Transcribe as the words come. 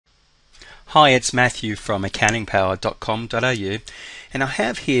Hi, it's Matthew from accountingpower.com.au, and I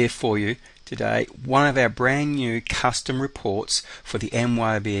have here for you today one of our brand new custom reports for the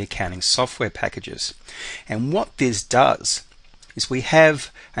MYOB accounting software packages. And what this does is we have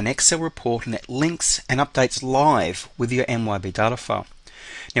an Excel report and it links and updates live with your MYOB data file.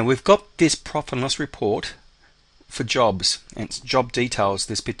 Now we've got this profit and loss report for jobs, and it's job details,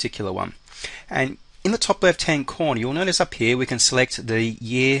 this particular one. And in the top left hand corner you'll notice up here we can select the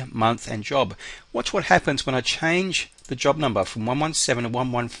year, month and job. Watch what happens when I change the job number from 117 to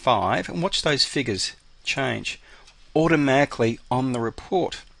 115 and watch those figures change automatically on the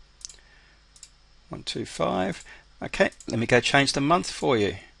report. 125. Okay, let me go change the month for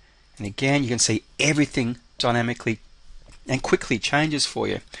you. And again you can see everything dynamically and quickly changes for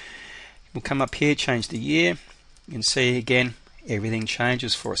you. We'll come up here, change the year. You can see again everything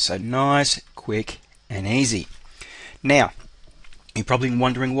changes for us. So nice, quick and easy. Now you're probably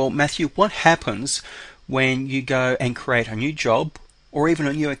wondering, well Matthew, what happens when you go and create a new job or even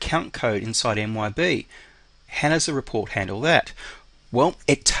a new account code inside MYOB? How does the report handle that? Well,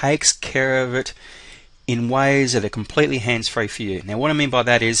 it takes care of it in ways that are completely hands-free for you. Now what I mean by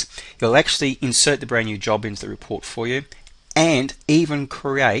that is it'll actually insert the brand new job into the report for you and even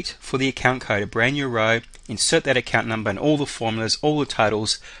create for the account code a brand new row, insert that account number and all the formulas, all the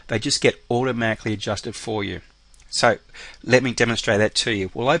totals, they just get automatically adjusted for you. So let me demonstrate that to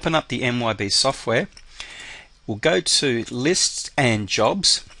you. We'll open up the MYOB software, we'll go to lists and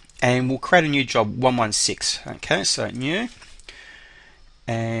jobs and we'll create a new job 116. Okay, so new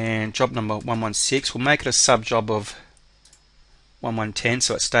and job number 116, we'll make it a sub job of 1110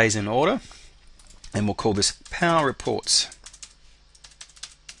 so it stays in order, and we'll call this Power Reports.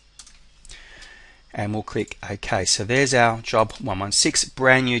 And we'll click OK. So there's our job 116,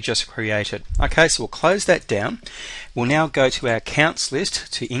 brand new, just created. Okay, so we'll close that down. We'll now go to our accounts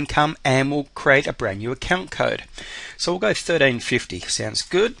list, to income, and we'll create a brand new account code. So we'll go 1350, sounds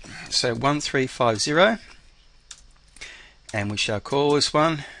good. So 1350, and we shall call this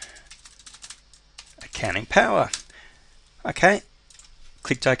one Accounting Power. Okay,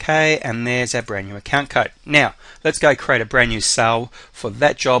 clicked OK, and there's our brand new account code. Now let's go create a brand new sale for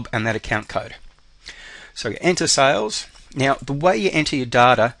that job and that account code. So enter sales. Now the way you enter your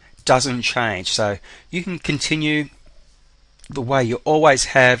data doesn't change, so you can continue the way you always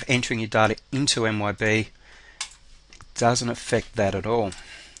have entering your data into MYOB. Doesn't affect that at all.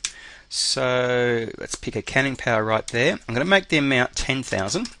 So let's pick Accounting Power right there. I'm going to make the amount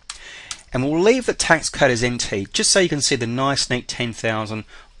 10,000 and we'll leave the tax code as NT just so you can see the nice neat 10,000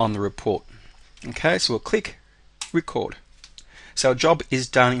 on the report. Okay, so we'll click record. So our job is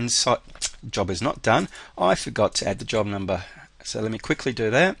done inside. Job is not done. I forgot to add the job number. So let me quickly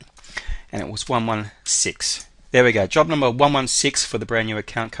do that. And it was 116. There we go. Job number 116 for the brand new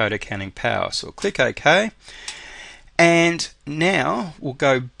account code Accounting Power. So we'll click OK. And now we'll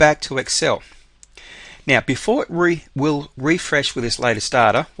go back to Excel. Now before it will refresh with this latest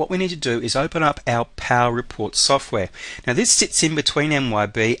data, what we need to do is open up our Power Report software. Now this sits in between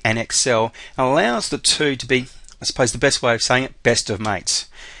MYOB and Excel and allows the two to be, I suppose the best way of saying it, best of mates,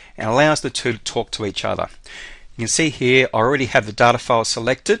 and allows the two to talk to each other. You can see here I already have the data file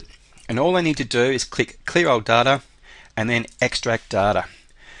selected, and all I need to do is click Clear All Data and then Extract Data.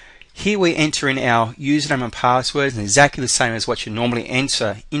 Here we enter in our username and passwords, and exactly the same as what you normally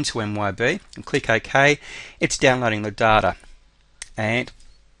enter into MYOB, and click OK. It's downloading the data and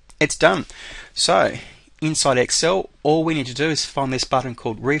it's done. So inside Excel, all we need to do is find this button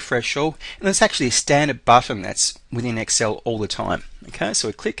called Refresh All, and it's actually a standard button that's within Excel all the time. Okay, so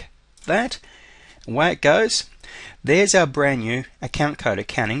we click that, and away it goes. There's our brand new account code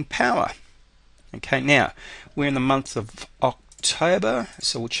Accounting Power. Okay, now we're in the month of October,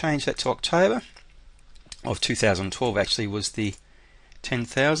 so we'll change that to October of 2012. Actually was the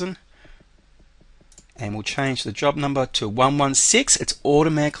 10,000. And we'll change the job number to 116. It's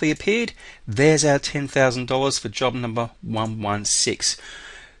automatically appeared. There's our $10,000 for job number 116.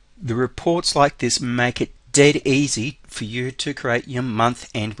 The reports like this make it dead easy for you to create your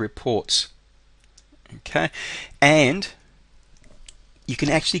month-end reports. Okay, and you can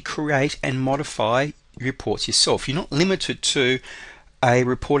actually create and modify reports yourself. You're not limited to a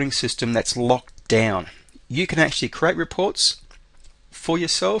reporting system that's locked down. You can actually create reports for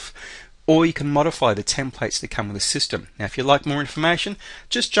yourself, or you can modify the templates that come with the system. Now if you'd like more information,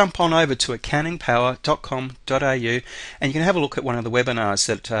 just jump on over to accountingpower.com.au and you can have a look at one of the webinars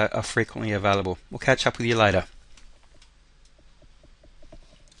that are frequently available. We'll catch up with you later.